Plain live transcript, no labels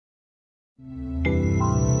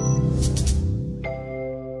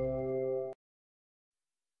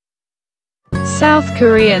South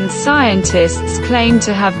Korean scientists claim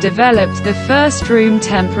to have developed the first room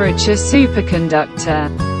temperature superconductor.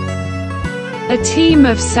 A team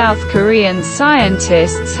of South Korean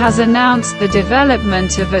scientists has announced the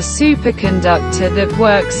development of a superconductor that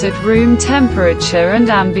works at room temperature and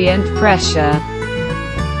ambient pressure.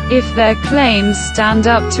 If their claims stand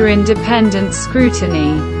up to independent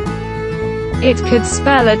scrutiny, it could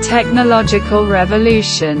spell a technological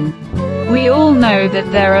revolution. We all know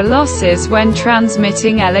that there are losses when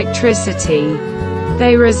transmitting electricity.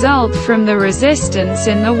 They result from the resistance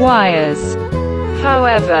in the wires.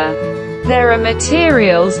 However, there are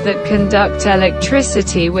materials that conduct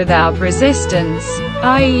electricity without resistance,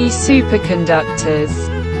 i.e. superconductors.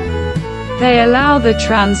 They allow the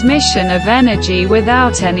transmission of energy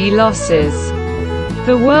without any losses.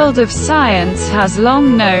 The world of science has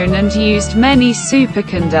long known and used many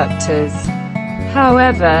superconductors.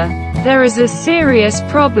 However, there is a serious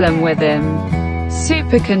problem with them.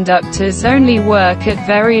 Superconductors only work at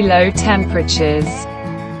very low temperatures,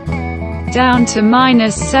 down to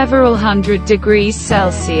minus several hundred degrees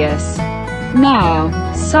Celsius. Now,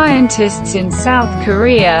 scientists in South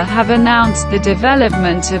Korea have announced the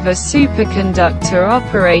development of a superconductor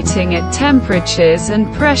operating at temperatures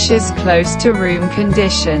and pressures close to room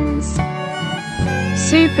conditions.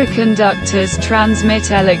 Superconductors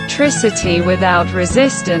transmit electricity without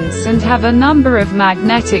resistance and have a number of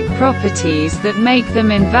magnetic properties that make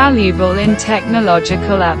them invaluable in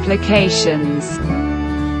technological applications.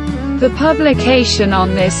 The publication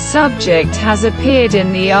on this subject has appeared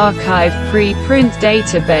in the archive preprint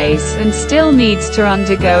database and still needs to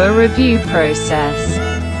undergo a review process.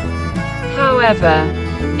 However,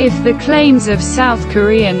 if the claims of South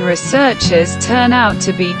Korean researchers turn out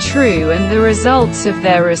to be true and the results of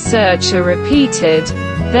their research are repeated,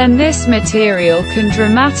 then this material can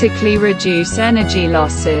dramatically reduce energy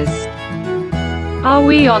losses. Are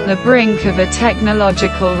we on the brink of a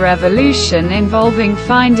technological revolution involving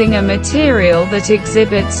finding a material that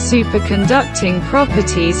exhibits superconducting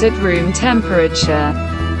properties at room temperature?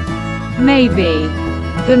 Maybe.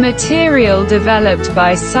 The material developed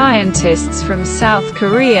by scientists from South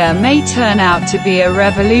Korea may turn out to be a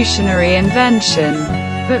revolutionary invention,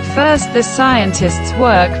 but first the scientists'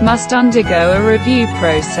 work must undergo a review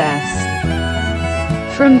process.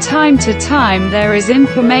 From time to time there is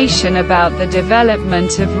information about the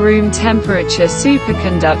development of room temperature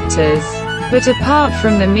superconductors, but apart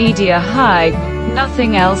from the media hype,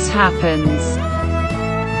 nothing else happens.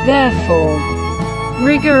 Therefore,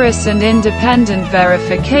 rigorous and independent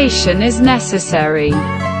verification is necessary.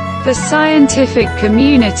 The scientific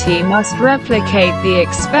community must replicate the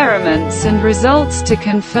experiments and results to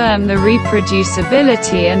confirm the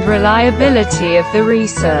reproducibility and reliability of the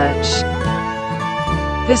research.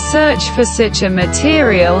 The search for such a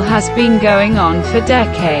material has been going on for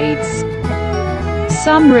decades.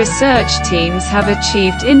 Some research teams have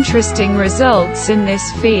achieved interesting results in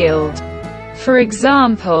this field. For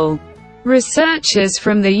example, researchers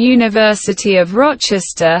from the University of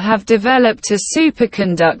Rochester have developed a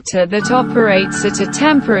superconductor that operates at a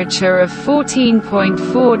temperature of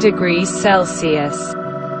 14.4 degrees Celsius.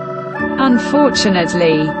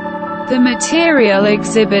 Unfortunately, the material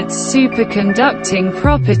exhibits superconducting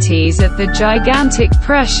properties at the gigantic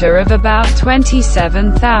pressure of about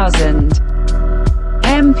 27,000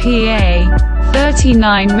 MPa,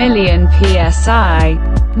 39 million psi.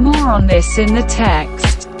 More on this in the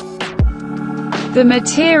text. The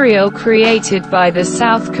material created by the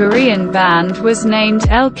South Korean band was named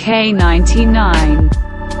JqdKI.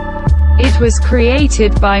 It was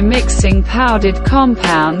created by mixing powdered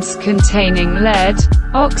compounds containing lead,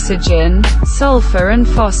 oxygen, sulfur and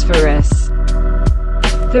phosphorus.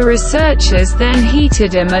 The researchers then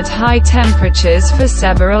heated them at high temperatures for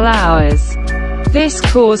several hours. This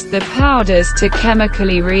caused the powders to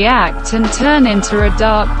chemically react and turn into a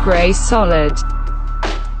dark gray solid.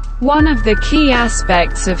 One of the key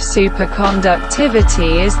aspects of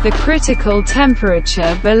superconductivity is the critical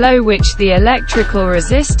temperature below which the electrical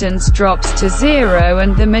resistance drops to zero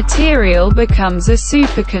and the material becomes a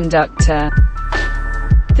superconductor.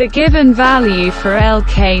 The given value for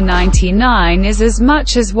JqdKI is as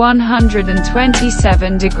much as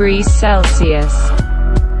 127 degrees Celsius.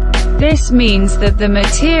 This means that the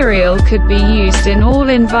material could be used in all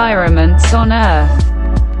environments on Earth.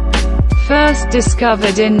 First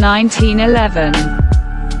discovered in 1911.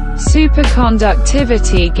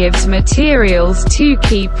 Superconductivity gives materials two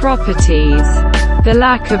key properties: the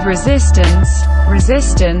lack of resistance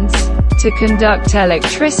to conduct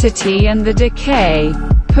electricity, and the decay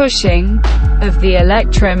pushing of the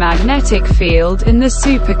electromagnetic field in the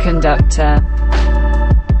superconductor,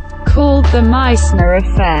 called the Meissner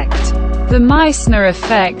effect. The Meissner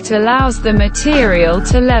effect allows the material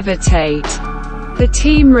to levitate. The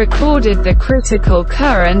team recorded the critical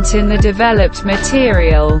current in the developed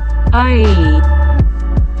material, i.e.,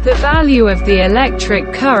 the value of the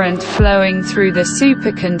electric current flowing through the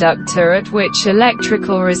superconductor at which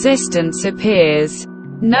electrical resistance appears.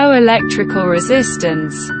 No electrical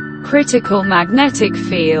resistance, critical magnetic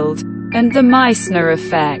field, and the Meissner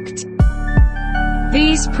effect.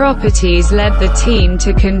 These properties led the team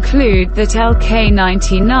to conclude that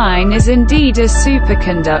JqdKI is indeed a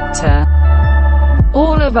superconductor.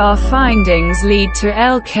 All of our findings lead to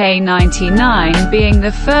JqdKI being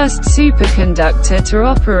the first superconductor to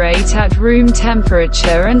operate at room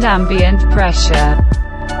temperature and ambient pressure.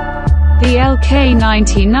 The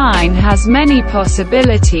JqdKI has many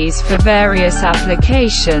possibilities for various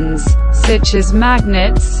applications, such as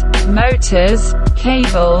magnets, motors,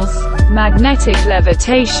 cables, magnetic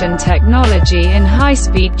levitation technology in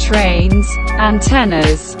high-speed trains,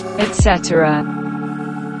 antennas, etc.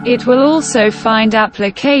 It will also find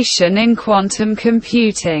application in quantum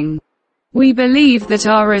computing. We believe that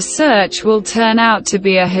our research will turn out to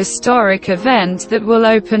be a historic event that will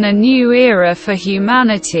open a new era for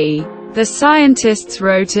humanity, the scientists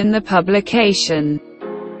wrote in the publication.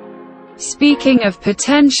 Speaking of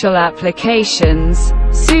potential applications,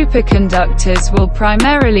 superconductors will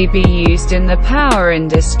primarily be used in the power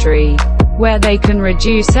industry, where they can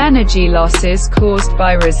reduce energy losses caused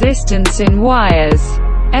by resistance in wires,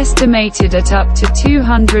 estimated at up to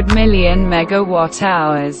 200 million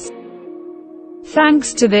megawatt-hours.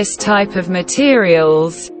 Thanks to this type of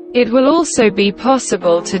materials, it will also be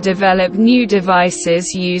possible to develop new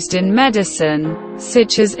devices used in medicine,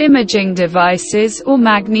 such as imaging devices or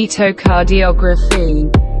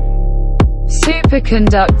magnetocardiography.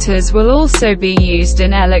 Superconductors will also be used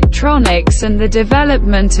in electronics and the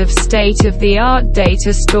development of state-of-the-art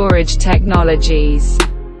data storage technologies.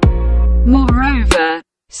 Moreover,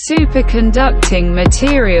 superconducting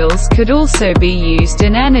materials could also be used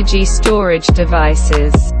in energy storage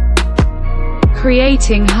devices,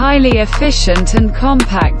 creating highly efficient and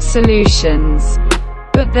compact solutions.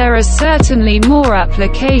 But there are certainly more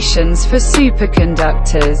applications for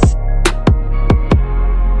superconductors.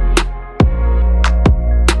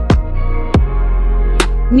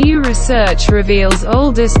 New research reveals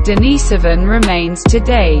oldest Denisovan remains to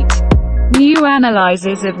date. New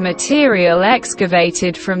analyses of material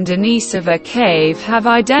excavated from Denisovan cave have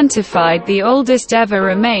identified the oldest ever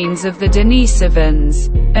remains of the Denisovans,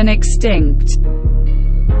 an extinct,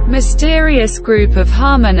 mysterious group of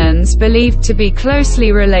hominins believed to be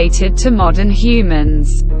closely related to modern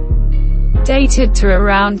humans. Dated to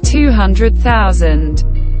around 200,000.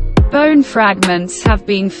 Bone fragments have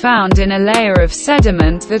been found in a layer of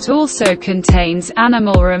sediment that also contains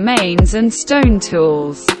animal remains and stone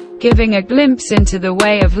tools, giving a glimpse into the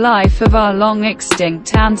way of life of our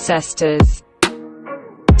long-extinct ancestors.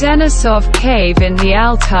 Denisovan cave in the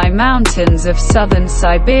Altai Mountains of southern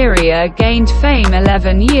Siberia gained fame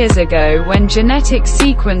 11 years ago when genetic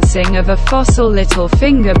sequencing of a fossil little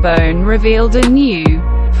finger bone revealed a new,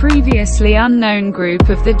 previously unknown group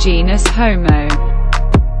of the genus Homo.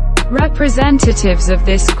 Representatives of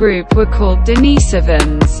this group were called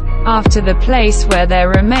Denisovans, after the place where their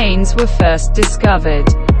remains were first discovered.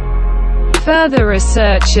 Further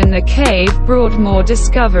research in the cave brought more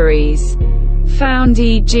discoveries. Found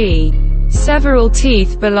e.g. several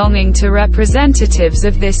teeth belonging to representatives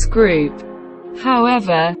of this group.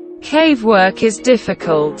 However, cave work is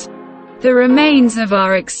difficult. The remains of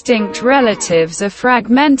our extinct relatives are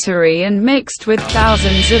fragmentary and mixed with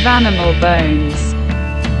thousands of animal bones.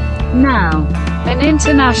 Now, an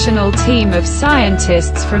international team of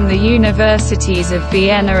scientists from the universities of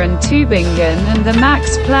Vienna and Tübingen and the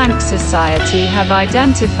Max Planck Society have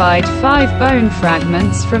identified 5 bone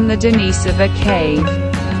fragments from the Denisovan cave.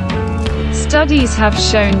 Studies have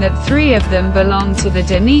shown that 3 of them belong to the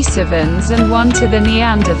Denisovans and 1 to the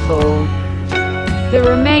Neanderthal. The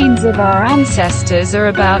remains of our ancestors are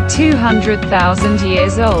about 200,000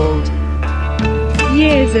 years old.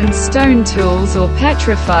 Years and stone tools or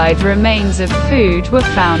petrified remains of food were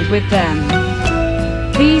found with them.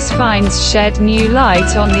 These finds shed new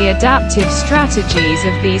light on the adaptive strategies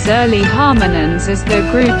of these early hominins as their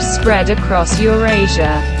groups spread across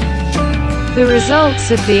Eurasia. The results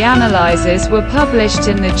of the analyses were published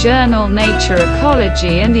in the journal Nature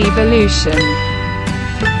Ecology and Evolution.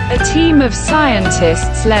 A team of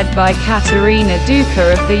scientists led by Katarina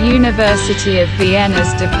Duka of the University of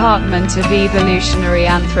Vienna's Department of Evolutionary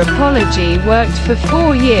Anthropology worked for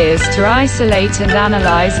 4 years to isolate and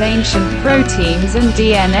analyze ancient proteins and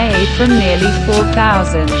DNA from nearly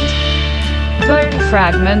 4,000 bone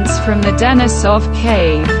fragments from the Denisov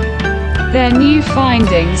cave. Their new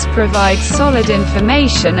findings provide solid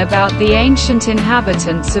information about the ancient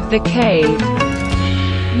inhabitants of the cave.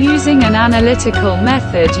 Using an analytical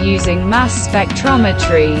method using mass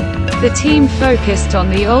spectrometry, the team focused on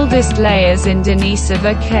the oldest layers in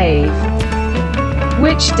Denisova cave,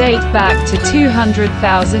 which date back to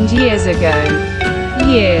 200,000 years ago.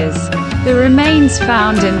 The remains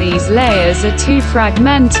found in these layers are too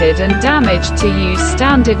fragmented and damaged to use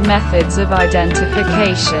standard methods of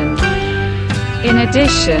identification. In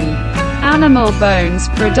addition, animal bones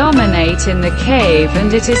predominate in the cave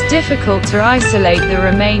and it is difficult to isolate the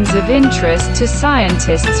remains of interest to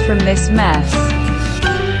scientists from this mess.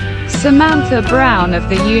 Samantha Brown of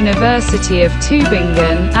the University of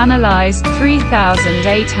Tübingen analyzed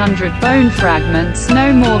 3,800 bone fragments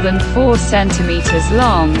no more than 4 centimeters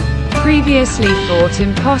long, previously thought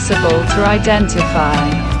impossible to identify.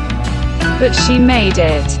 But she made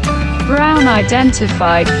it. Brown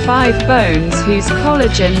identified 5 bones whose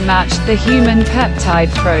collagen matched the human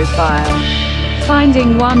peptide profile.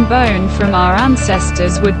 Finding 1 bone from our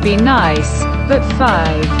ancestors would be nice, but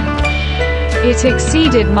 5. It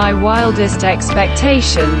exceeded my wildest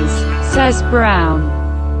expectations, says Brown.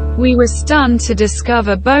 We were stunned to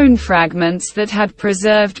discover bone fragments that had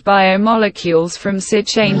preserved biomolecules from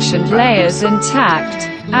such ancient layers intact,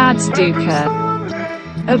 adds Duka.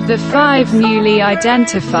 Of the 5 newly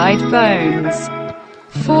identified bones,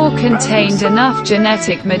 4 contained enough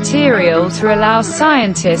genetic material to allow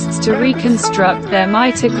scientists to reconstruct their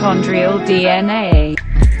mitochondrial DNA.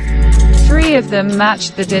 3 of them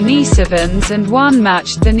matched the Denisovans and 1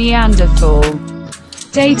 matched the Neanderthal.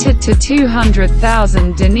 Dated to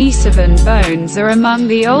 200,000 Denisovan bones are among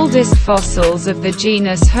the oldest fossils of the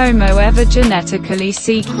genus Homo ever genetically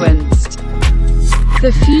sequenced.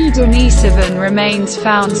 The few Denisovan remains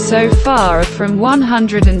found so far are from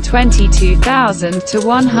 122,000 to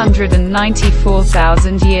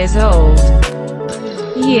 194,000 years old.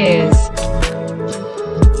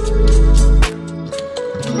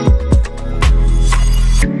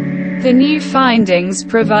 The new findings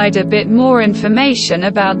provide a bit more information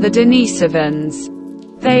about the Denisovans.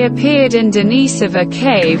 They appeared in Denisova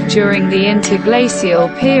cave during the interglacial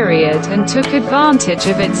period and took advantage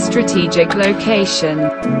of its strategic location.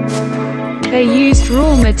 They used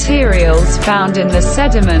raw materials found in the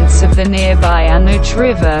sediments of the nearby Anuj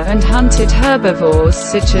River and hunted herbivores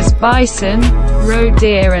such as bison, roe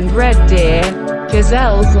deer and red deer,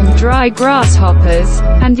 gazelles and dry grasshoppers,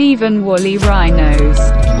 and even woolly rhinos.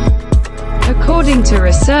 According to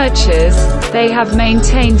researchers, they have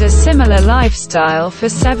maintained a similar lifestyle for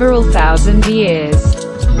several thousand years.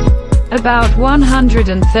 About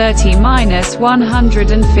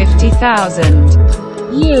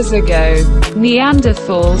 130–150,000 years ago,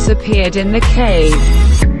 Neanderthals appeared in the cave,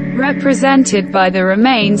 represented by the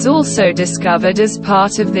remains also discovered as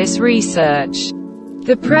part of this research.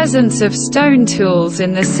 The presence of stone tools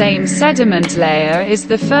in the same sediment layer is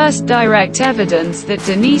the first direct evidence that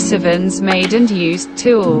Denisovans made and used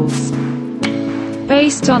tools.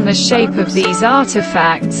 Based on the shape of these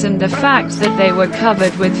artifacts and the fact that they were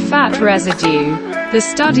covered with fat residue, the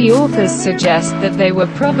study authors suggest that they were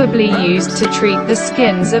probably used to treat the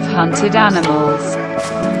skins of hunted animals.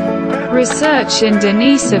 Research in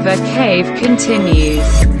Denisova cave continues.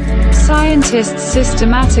 Scientists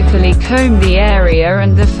systematically comb the area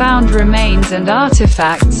and the found remains and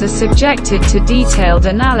artifacts are subjected to detailed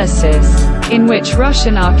analysis, in which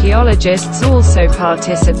Russian archaeologists also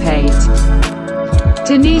participate.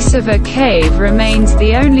 Denisova cave remains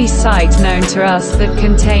the only site known to us that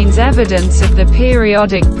contains evidence of the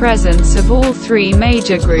periodic presence of all 3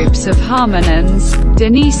 major groups of hominins,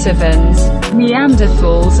 Denisovans,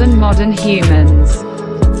 Neanderthals and modern humans.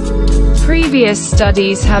 Previous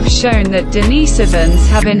studies have shown that Denisovans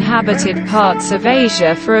have inhabited parts of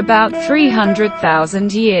Asia for about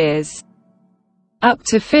 300,000 years. Up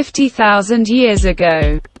to 50,000 years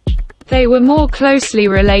ago. They were more closely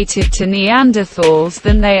related to Neanderthals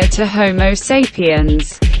than they are to Homo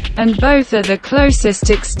sapiens, and both are the closest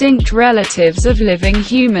extinct relatives of living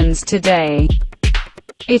humans today.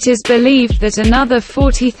 It is believed that another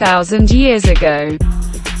 40,000 years ago,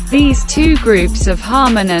 these 2 groups of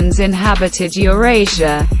hominins inhabited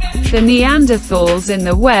Eurasia, the Neanderthals in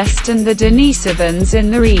the west and the Denisovans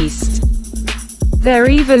in the east. Their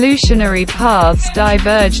evolutionary paths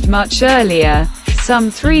diverged much earlier,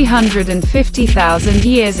 some 350,000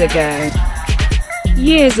 years ago.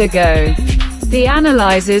 The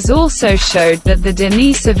analyses also showed that the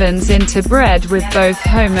Denisovans interbred with both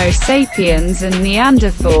Homo sapiens and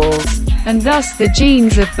Neanderthals, and thus the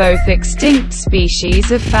genes of both extinct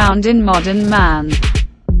species are found in modern man,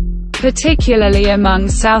 particularly among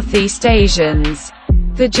Southeast Asians.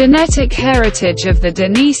 The genetic heritage of the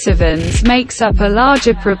Denisovans makes up a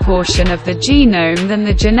larger proportion of the genome than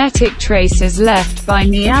the genetic traces left by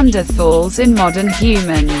Neanderthals in modern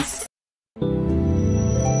humans.